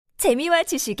재미와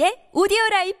지식의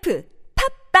오디오라이프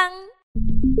팝빵.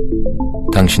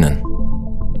 당신은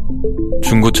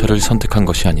중고차를 선택한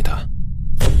것이 아니다.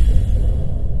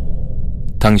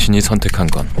 당신이 선택한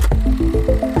건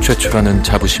최초라는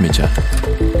자부심이자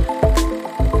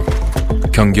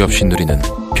경기 없이 누리는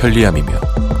편리함이며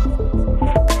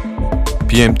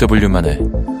BMW만의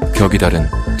격이 다른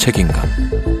책임감.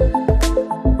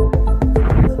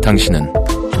 당신은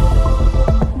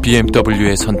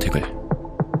BMW의 선택을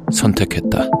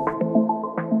선택했다.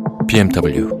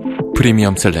 BMW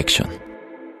프리미엄 셀렉션.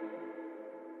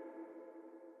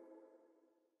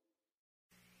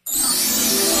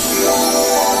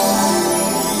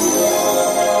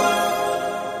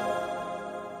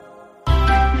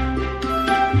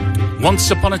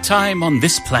 Once upon a time on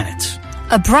this planet.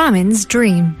 A Brahmin's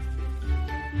dream.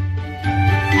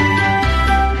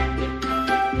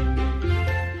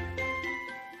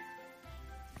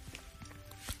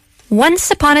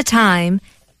 Once upon a time,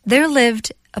 there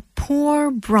lived a poor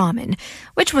Brahmin,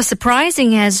 which was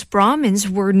surprising as Brahmins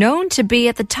were known to be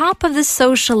at the top of the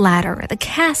social ladder, the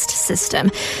caste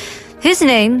system. His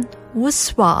name was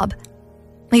Swab.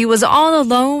 He was all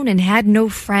alone and had no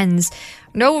friends,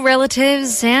 no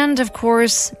relatives, and, of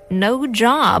course, no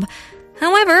job.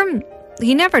 However,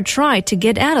 he never tried to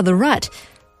get out of the rut.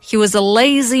 He was a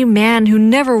lazy man who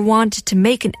never wanted to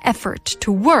make an effort to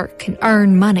work and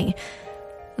earn money.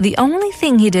 The only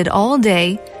thing he did all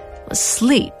day was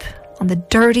sleep on the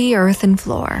dirty earthen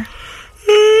floor.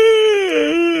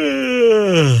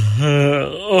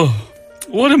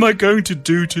 What am I going to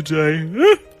do today?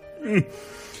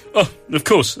 Of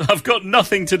course, I've got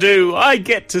nothing to do. I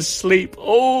get to sleep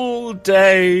all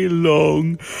day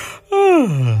long.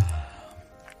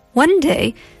 One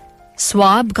day,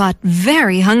 Swab got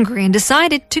very hungry and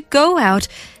decided to go out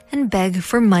and beg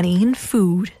for money and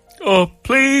food. Oh,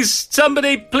 please,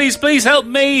 somebody, please help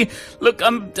me. Look,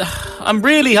 I'm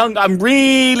really hungry. I'm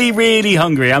really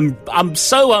hungry. I'm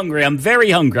so hungry. I'm very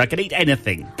hungry. I can eat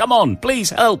anything. Come on, please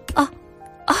help.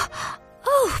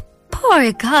 Oh,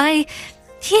 poor guy.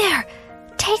 Here,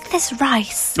 take this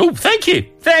rice. Oh, thank you.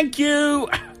 Thank you.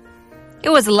 It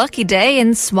was a lucky day,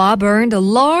 and Swab earned a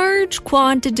large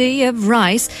quantity of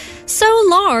rice, so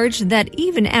large that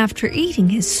even after eating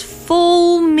his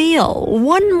full meal,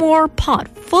 one more pot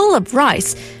full of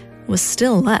rice was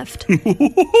still left.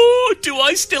 Do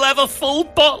I still have a full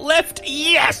pot left?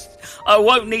 Yes! I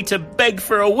won't need to beg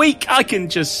for a week. I can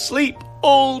just sleep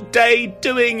all day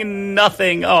doing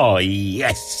nothing. Oh,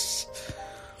 yes!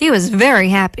 He was very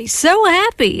happy, so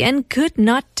happy, and could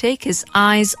not take his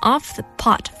eyes off the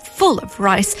pot full of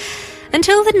rice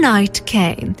until the night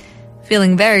came.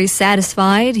 Feeling very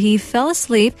satisfied, he fell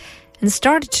asleep and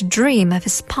started to dream of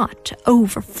his pot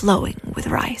overflowing with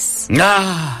rice.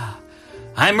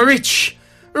 I'm rich.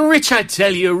 Rich, I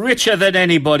tell you, richer than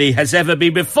anybody has ever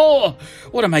been before.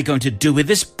 What am I going to do with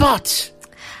this pot?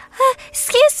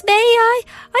 Excuse me, I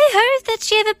heard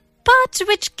that you have a pot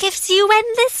which gives you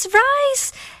endless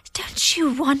rice. Don't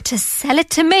you want to sell it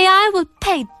to me? I will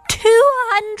pay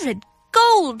 200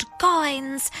 gold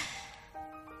coins.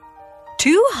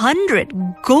 200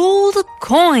 gold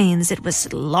coins. It was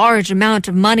a large amount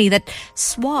of money that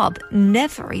Swab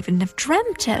never even have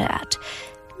dreamt at.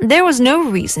 There was no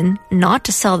reason not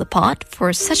to sell the pot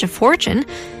for such a fortune.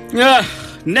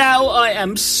 Now I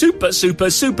am super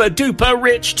duper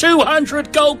rich.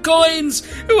 200 gold coins.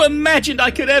 Who imagined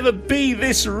I could ever be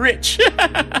this rich?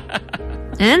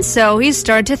 And so he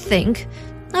started to think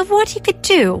of what he could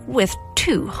do with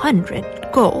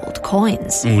 200 gold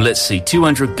coins. Let's see,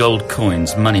 200 gold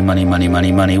coins. Money.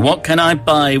 What can I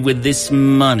buy with this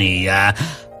money?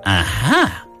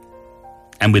 Aha!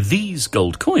 And with these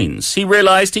gold coins, he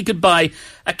realized he could buy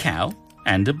a cow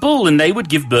and a bull, and they would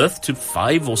give birth to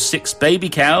 5 or 6 baby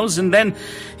cows, and then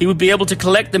he would be able to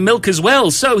collect the milk as well.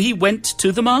 So he went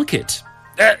to the market.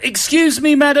 Excuse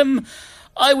me, madam,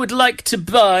 I would like to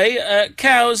buy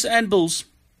cows and bulls.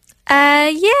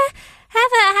 Yeah,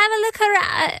 have a look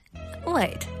around.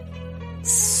 Wait,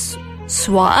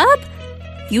 Swab?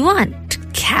 You want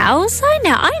cows?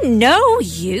 I know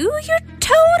you. You're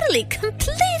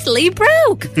completely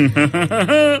broke.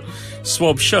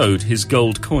 Swab showed his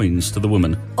gold coins to the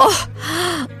woman. Oh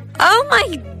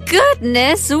my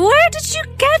goodness, where did you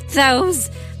get those?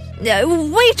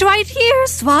 Wait right here,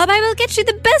 Swab. I will get you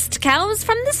the best cows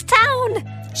from this town.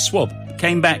 Swab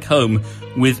came back home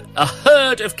with a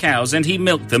herd of cows, and he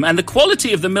milked them, and the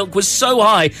quality of the milk was so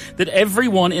high that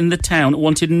everyone in the town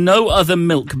wanted no other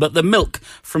milk but the milk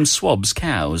from Swab's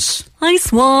cows. Hi,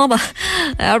 Swab.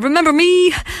 Remember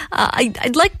me?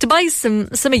 I'd like to buy some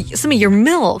of your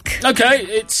milk. Okay,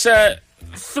 it's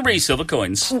 3 silver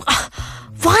coins.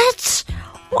 What?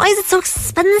 Why is it so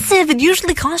expensive? It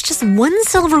usually costs just 1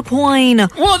 silver coin.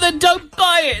 Well, then don't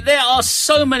buy it. There are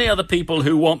so many other people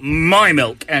who want my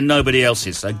milk and nobody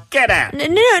else's, so get out.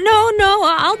 No,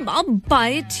 I'll buy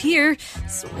it here.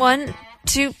 It's 1,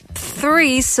 2,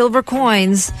 3 silver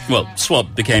coins. Well,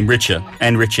 Swab became richer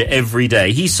and richer every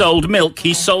day. He sold milk,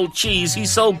 he sold cheese, he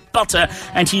sold butter,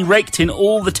 and he raked in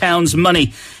all the town's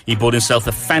money. He bought himself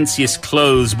the fanciest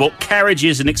clothes, bought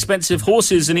carriages and expensive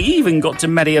horses, and he even got to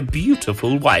marry a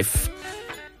beautiful wife.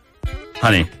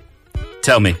 Honey,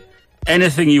 tell me,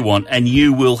 anything you want and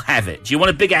you will have it. Do you want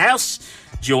a bigger house?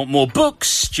 Do you want more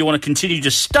books? Do you want to continue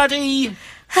to study?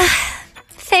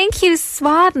 Thank you,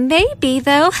 Swab. Maybe,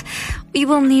 though. We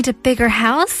will need a bigger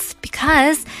house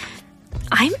because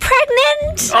I'm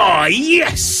pregnant. Oh,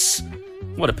 yes!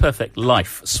 What a perfect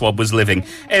life Swab was living.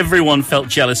 Everyone felt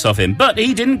jealous of him, but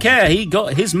he didn't care. He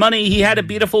got his money, he had a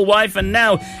beautiful wife, and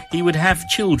now he would have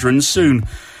children soon.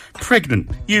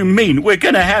 Pregnant? You mean we're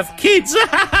going to have kids?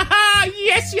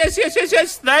 Yes.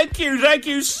 Thank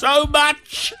you so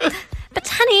much. But,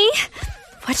 honey,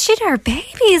 what should our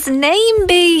baby's name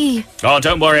be? Oh,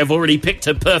 don't worry, I've already picked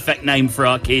a perfect name for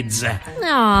our kids.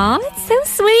 Aw, it's so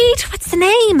sweet. What's the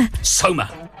name? Soma.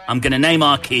 I'm going to name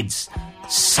our kids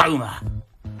Soma.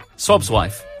 Swab's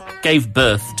wife gave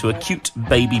birth to a cute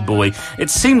baby boy.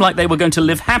 It seemed like they were going to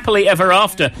live happily ever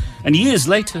after, and years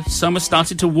later, Soma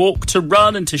started to walk, to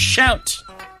run, and to shout.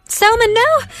 Soma,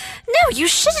 no, you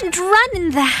shouldn't run in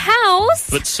the house.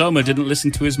 But Soma didn't listen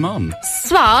to his mum.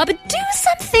 Swab, do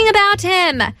something about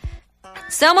him.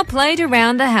 Soma played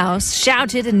around the house,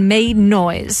 shouted, and made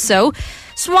noise. So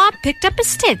Swab picked up a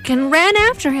stick and ran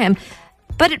after him.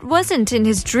 But it wasn't in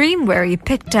his dream where he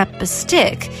picked up a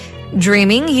stick.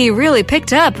 Dreaming, he really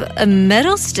picked up a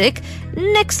metal stick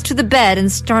next to the bed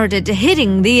and started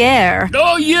hitting the air.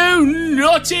 Oh, you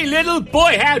naughty little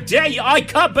boy, how dare you! I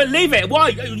can't believe it! Why,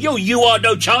 you are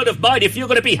no child of mine. If you're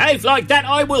going to behave like that,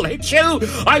 I will hit you!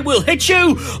 I will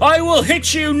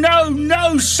hit you!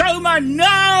 No, Soma,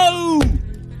 no!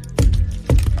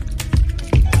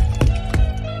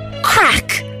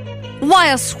 Crack!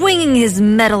 While swinging his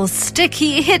metal stick,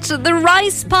 he hit the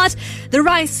rice pot. The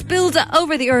rice spilled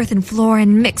over the earthen floor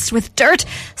and mixed with dirt.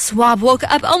 Swab woke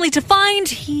up only to find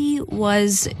he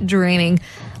was dreaming.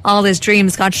 All his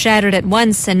dreams got shattered at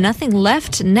once and nothing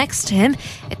left next to him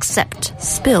except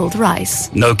spilled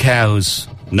rice. No cows,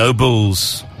 no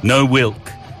bulls, no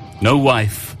milk, no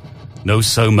wife, no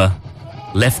Soma.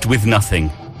 Left with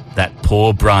nothing. That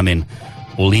poor Brahmin.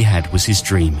 All he had was his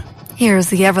dream.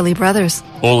 Here's the Everly Brothers.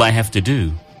 All I have to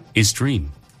do is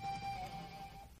dream.